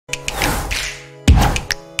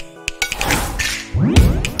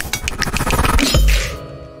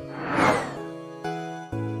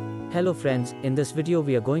Hello friends, in this video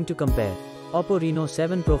we are going to compare OPPO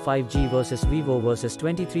Reno7 Pro 5G versus Vivo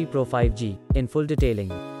V23 Pro 5G in full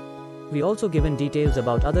detailing. We also given details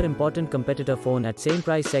about other important competitor phone at same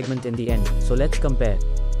price segment in the end, so let's compare.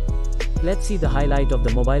 Let's see the highlight of the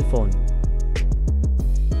mobile phone.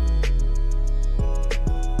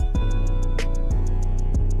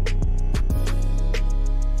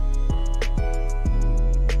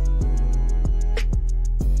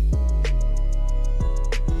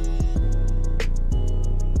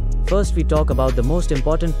 First we talk about the most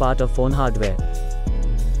important part of phone hardware.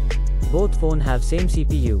 Both phones have same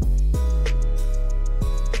CPU.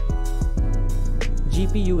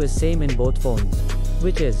 GPU is same in both phones,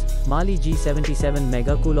 which is Mali G77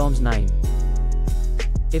 MHz 9.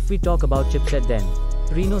 If we talk about chipset then,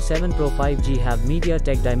 Reno7 Pro 5G have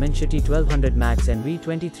MediaTek Dimensity 1200 Max and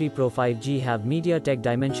V23 Pro 5G have MediaTek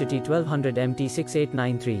Dimensity 1200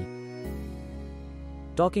 MT6893.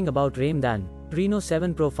 Talking about RAM then,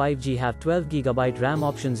 Reno7 Pro 5G have 12GB RAM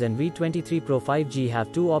options and V23 Pro 5G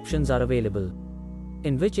have two options are available,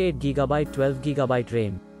 in which 8GB 12GB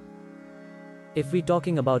RAM. If we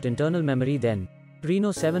talking about internal memory then,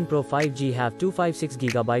 Reno7 Pro 5G have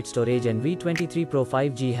 256GB storage and V23 Pro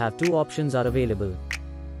 5G have two options are available,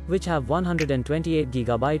 which have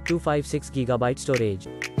 128GB 256GB storage.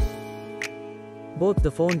 Both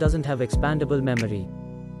the phone doesn't have expandable memory.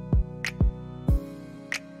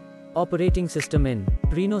 Operating system in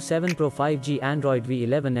Reno7 Pro 5G Android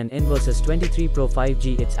V11 and in versus 23 Pro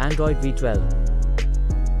 5G it's Android V12.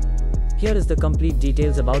 Here is the complete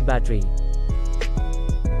details about battery.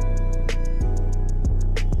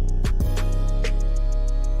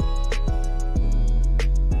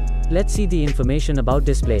 Let's see the information about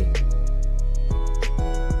display.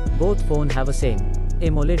 Both phones have a same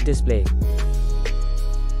AMOLED display.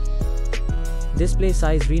 Display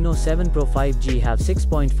size Reno7 Pro 5G have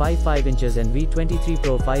 6.55 inches and V23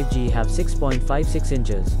 Pro 5G have 6.56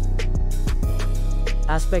 inches.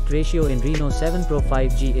 Aspect ratio in Reno7 Pro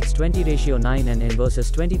 5G it's 20:9 and in versus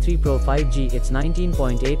 23 Pro 5G it's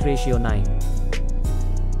 19.8:9.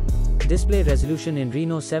 Display resolution in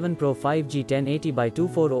Reno7 Pro 5G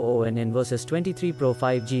 1080x2400 and in versus 23 Pro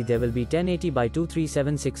 5G there will be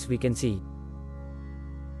 1080x2376 we can see.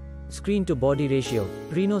 Screen to body ratio,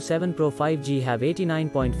 Reno7 Pro 5G have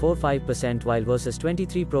 89.45% while versus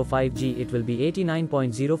 23 Pro 5G it will be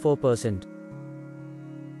 89.04%.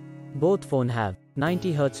 Both phones have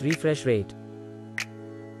 90Hz refresh rate.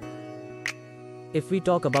 If we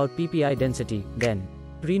talk about PPI density, then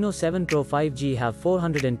Reno7 Pro 5G have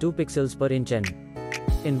 402 pixels per inch and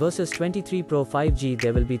in versus 23 Pro 5G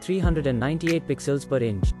there will be 398 pixels per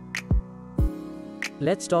inch.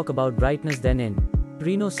 Let's talk about brightness then in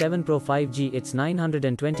Reno7 Pro 5G it's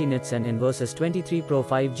 920 nits and in versus 23 Pro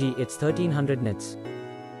 5G it's 1300 nits.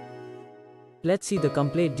 Let's see the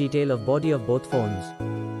complete detail of body of both phones.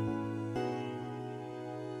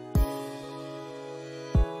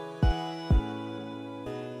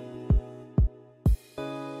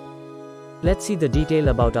 Let's see the detail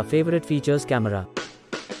about our favorite features camera.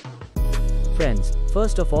 Friends,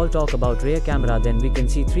 first of all talk about rear camera then we can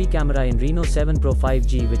see 3 camera in Reno7 Pro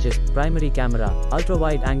 5G which is primary camera, ultra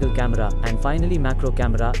wide angle camera and finally macro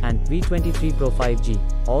camera, and V23 Pro 5G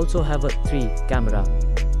also have a 3 camera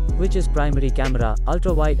which is primary camera,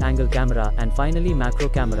 ultra wide angle camera and finally macro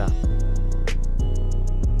camera.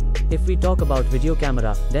 If we talk about video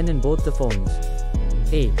camera then in both the phones,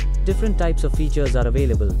 different types of features are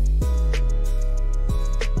available.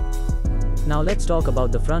 Now let's talk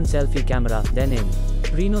about the front selfie camera then in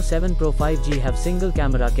Reno7 Pro 5G have single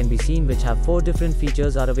camera can be seen which have 4 different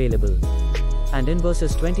features are available, and in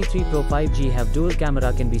versus 23 Pro 5G have dual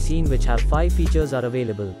camera can be seen which have 5 features are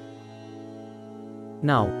available.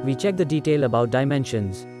 Now we check the detail about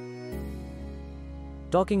dimensions.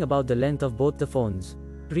 Talking about the length of both the phones,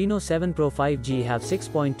 Reno7 Pro 5G have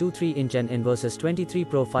 6.23 inch and in versus 23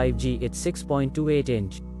 Pro 5G it's 6.28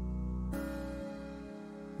 inch.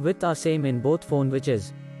 Width are same in both phone which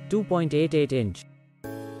is 2.88 inch.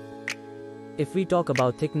 If we talk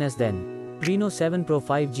about thickness then, Reno7 Pro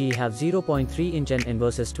 5G have 0.3 inch and in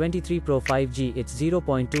versus 23 Pro 5G it's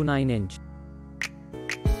 0.29 inch.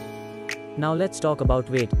 Now let's talk about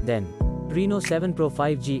weight then. Reno7 Pro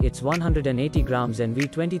 5G it's 180 grams and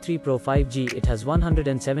V23 Pro 5G it has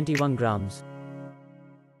 171 grams.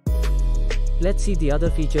 Let's see the other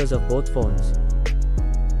features of both phones.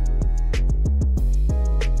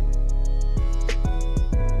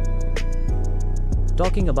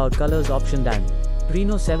 Talking about colors option then,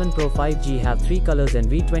 Reno7 Pro 5G have 3 colors and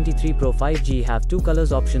V23 Pro 5G have 2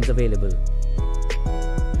 colors options available.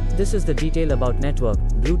 This is the detail about network,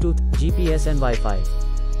 Bluetooth, GPS and Wi-Fi.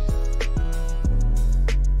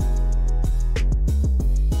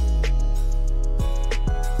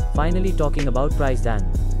 Finally, talking about price, then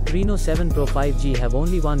Reno 7 Pro 5G have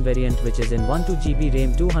only one variant, which is in 12GB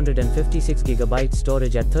RAM 256GB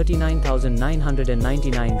storage at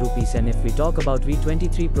 39,999 rupees. And if we talk about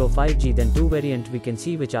V23 Pro 5G, then two variant we can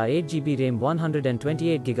see, which are 8GB RAM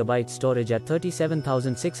 128GB storage at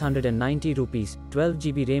 37,690 rupees,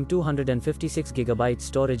 12GB RAM 256GB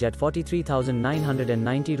storage at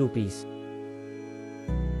 43,990 rupees.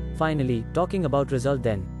 Finally, talking about result,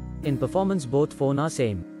 then in performance both phone are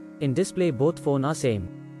same. In display both phone are same.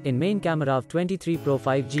 In main camera of 23 Pro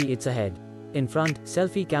 5G it's ahead. In front,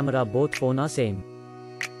 selfie camera both phone are same.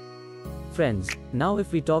 Friends, now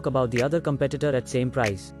if we talk about the other competitor at same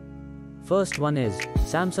price. First one is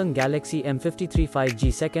Samsung Galaxy M53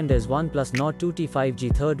 5G, second is OnePlus Nord 2T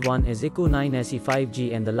 5G, third one is iQOO 9 SE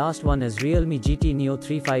 5G, and the last one is Realme GT Neo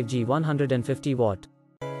 3 5G 150 watt.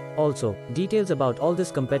 Also, details about all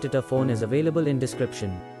this competitor phone is available in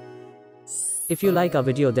description. If you like our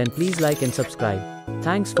video, then please like and subscribe.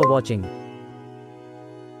 Thanks for watching.